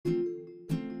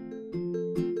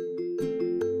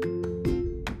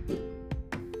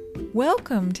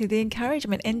Welcome to the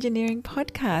Encouragement Engineering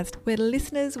Podcast, where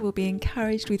listeners will be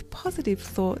encouraged with positive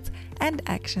thoughts and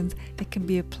actions that can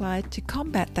be applied to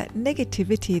combat that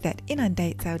negativity that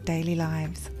inundates our daily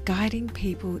lives, guiding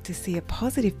people to see a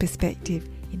positive perspective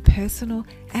in personal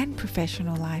and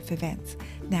professional life events.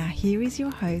 Now here is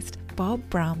your host, Bob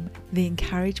Brum, the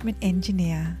Encouragement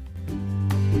Engineer.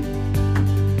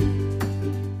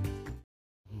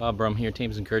 Bob Brum here,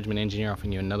 Thames Encouragement Engineer,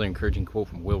 offering you another encouraging quote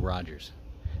from Will Rogers.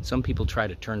 Some people try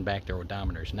to turn back their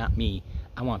odometers. Not me.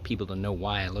 I want people to know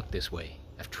why I look this way.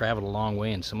 I've traveled a long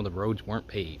way and some of the roads weren't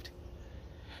paved.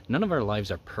 None of our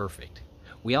lives are perfect.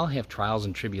 We all have trials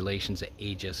and tribulations that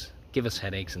age us, give us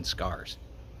headaches and scars.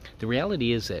 The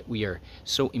reality is that we are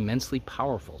so immensely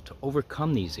powerful to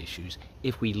overcome these issues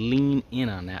if we lean in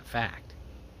on that fact.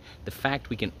 The fact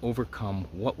we can overcome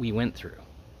what we went through.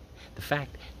 The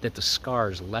fact that the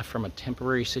scars left from a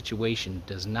temporary situation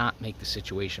does not make the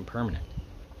situation permanent.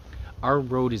 Our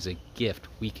road is a gift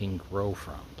we can grow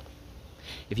from.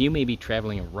 If you may be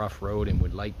traveling a rough road and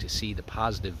would like to see the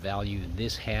positive value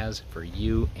this has for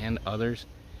you and others,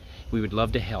 we would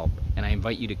love to help, and I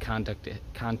invite you to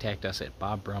contact us at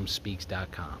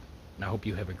bobbrumspeaks.com. And I hope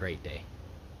you have a great day.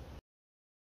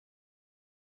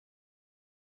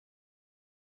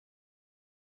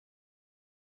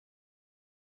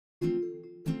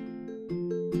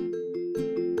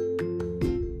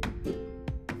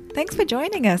 Thanks for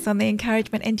joining us on the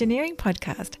Encouragement Engineering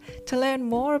Podcast. To learn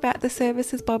more about the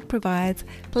services Bob provides,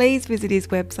 please visit his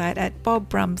website at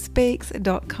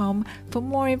bobbrumspeaks.com for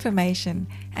more information.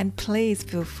 And please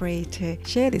feel free to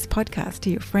share this podcast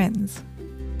to your friends.